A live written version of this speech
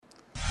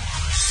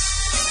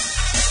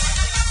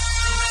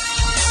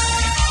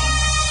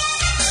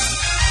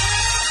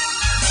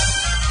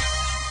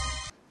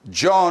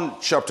John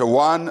chapter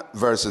 1,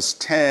 verses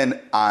 10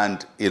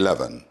 and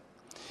 11.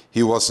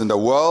 He was in the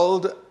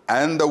world,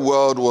 and the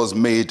world was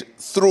made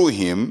through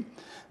him,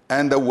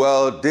 and the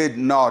world did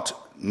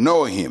not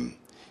know him.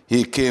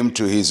 He came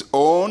to his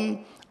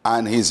own,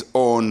 and his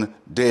own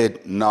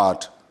did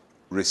not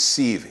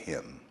receive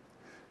him.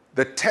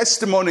 The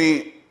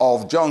testimony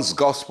of John's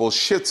gospel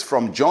shifts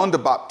from John the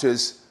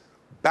Baptist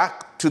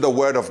back to the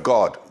Word of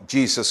God,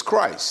 Jesus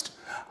Christ.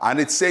 And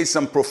it says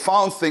some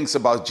profound things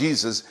about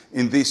Jesus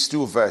in these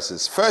two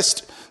verses.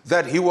 First,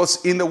 that he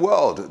was in the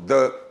world.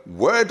 The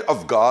Word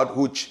of God,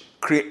 which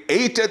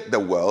created the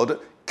world,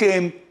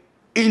 came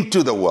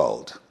into the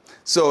world.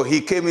 So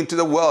he came into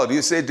the world.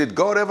 You say, did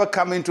God ever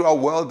come into our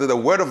world? Did the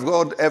Word of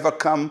God ever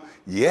come?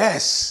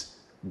 Yes.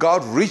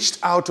 God reached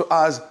out to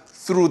us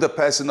through the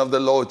person of the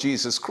Lord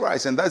Jesus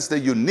Christ. And that's the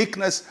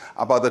uniqueness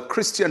about the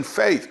Christian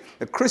faith.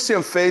 The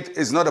Christian faith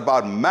is not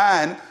about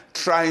man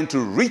trying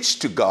to reach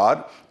to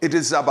God. It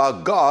is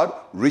about God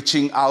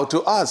reaching out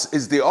to us.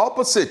 It's the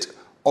opposite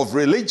of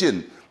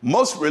religion.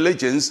 Most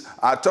religions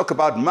talk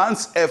about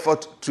man's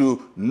effort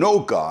to know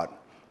God.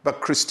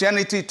 But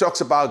Christianity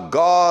talks about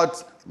God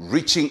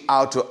reaching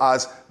out to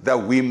us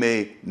that we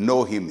may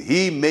know him.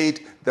 He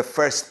made the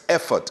first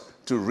effort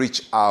to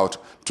reach out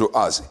to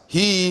us.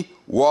 He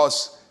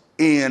was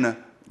in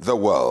the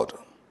world.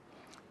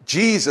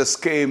 Jesus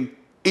came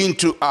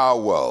into our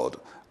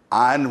world.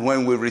 And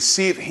when we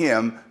receive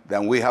him,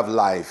 then we have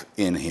life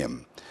in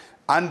him.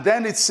 And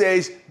then it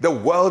says the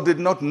world did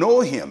not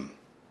know him.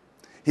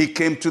 He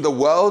came to the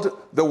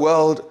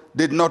world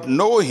did not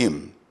know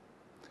him.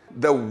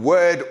 The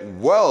word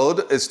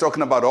world is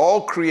talking about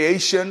all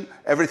creation,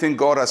 everything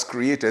God has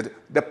created.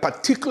 The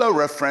particular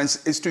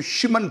reference is to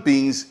human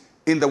beings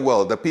in the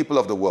world, the people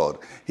of the world.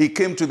 He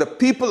came to the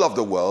people of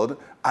the world,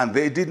 and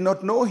they did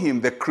not know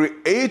him. The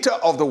creator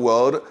of the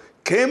world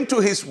came to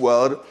his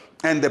world,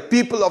 and the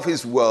people of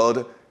his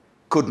world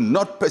could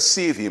not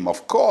perceive him.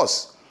 Of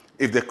course,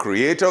 if the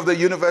creator of the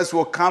universe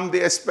will come,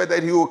 they expect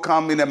that he will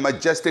come in a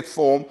majestic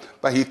form,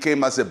 but he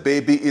came as a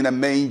baby in a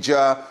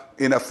manger,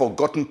 in a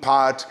forgotten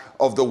part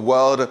of the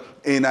world,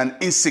 in an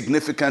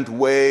insignificant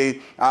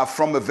way,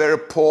 from a very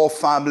poor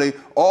family.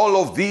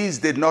 All of these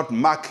did not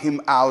mark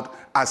him out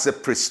as a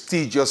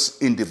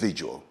prestigious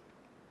individual,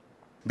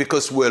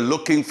 because we're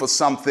looking for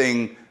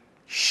something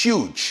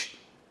huge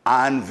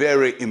and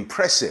very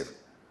impressive.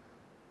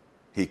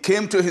 He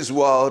came to his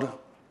world,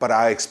 but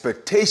our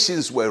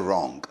expectations were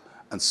wrong,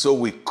 and so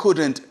we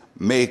couldn't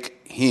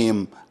make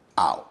him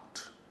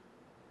out.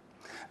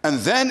 And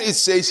then it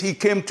says he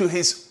came to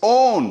his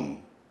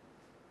own.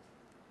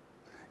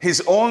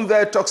 His own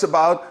there talks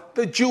about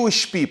the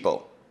Jewish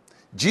people.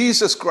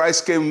 Jesus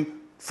Christ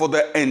came for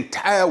the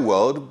entire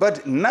world,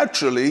 but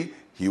naturally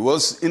he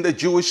was in the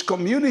Jewish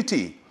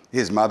community.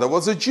 His mother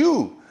was a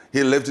Jew.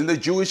 He lived in the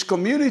Jewish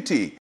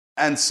community.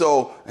 And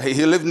so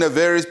he lived in a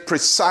very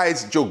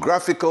precise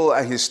geographical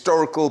and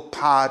historical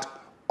part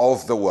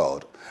of the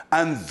world.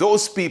 And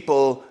those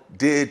people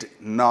did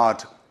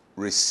not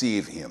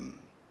receive him.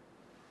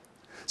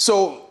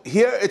 So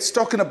here it's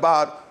talking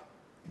about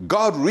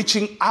God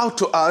reaching out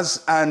to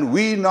us and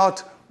we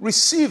not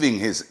receiving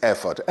his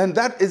effort. And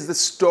that is the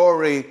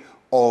story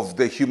of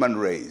the human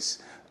race.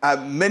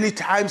 Many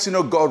times,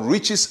 God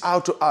reaches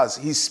out to us.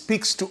 He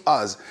speaks to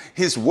us.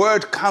 His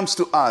word comes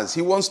to us.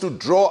 He wants to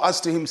draw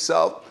us to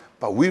himself,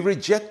 but we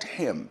reject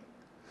him.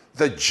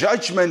 The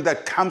judgment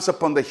that comes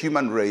upon the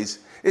human race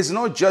is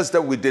not just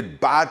that we did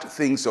bad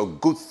things or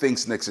good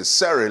things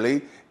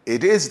necessarily.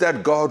 It is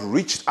that God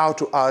reached out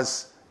to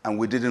us and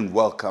we didn't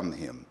welcome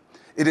him.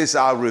 It is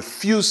our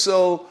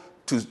refusal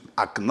to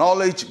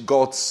acknowledge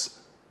God's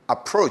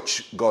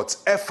approach,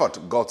 God's effort,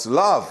 God's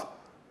love,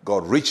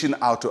 God reaching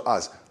out to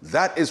us.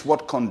 That is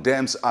what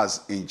condemns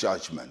us in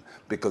judgment,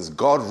 because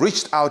God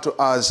reached out to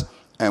us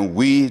and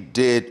we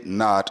did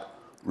not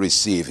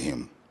receive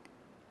him.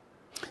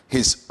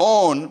 His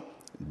own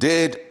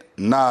did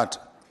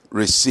not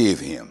receive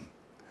him.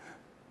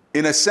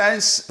 In a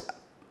sense,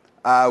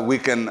 we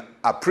can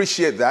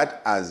appreciate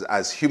that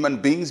as human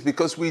beings,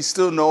 because we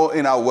still know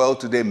in our world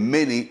today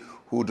many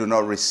who do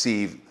not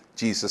receive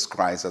Jesus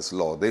Christ as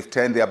Lord. They've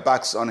turned their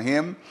backs on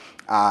him.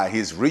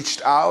 He's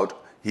reached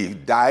out. He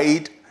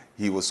died.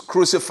 He was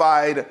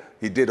crucified.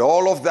 He did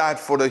all of that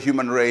for the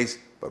human race,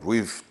 but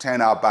we've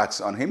turned our backs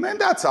on him. And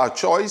that's our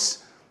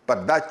choice.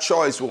 But that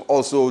choice will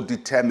also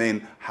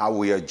determine how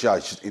we are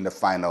judged in the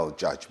final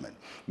judgment.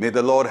 May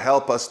the Lord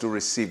help us to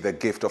receive the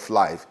gift of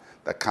life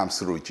that comes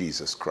through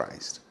Jesus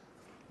Christ.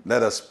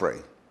 Let us pray.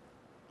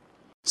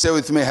 Say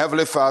with me,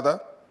 Heavenly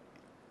Father,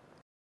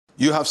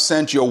 you have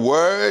sent your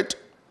word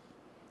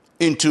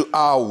into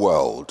our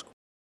world.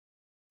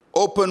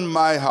 Open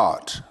my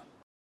heart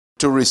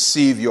to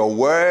receive your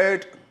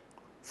word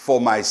for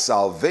my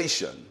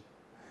salvation.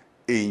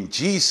 In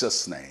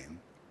Jesus' name,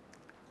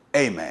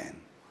 amen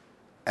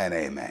and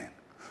amen.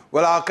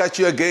 Well, I'll catch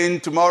you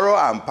again tomorrow.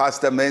 I'm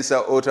Pastor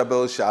Mensa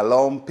Otabil.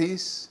 Shalom,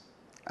 peace,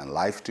 and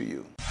life to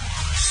you.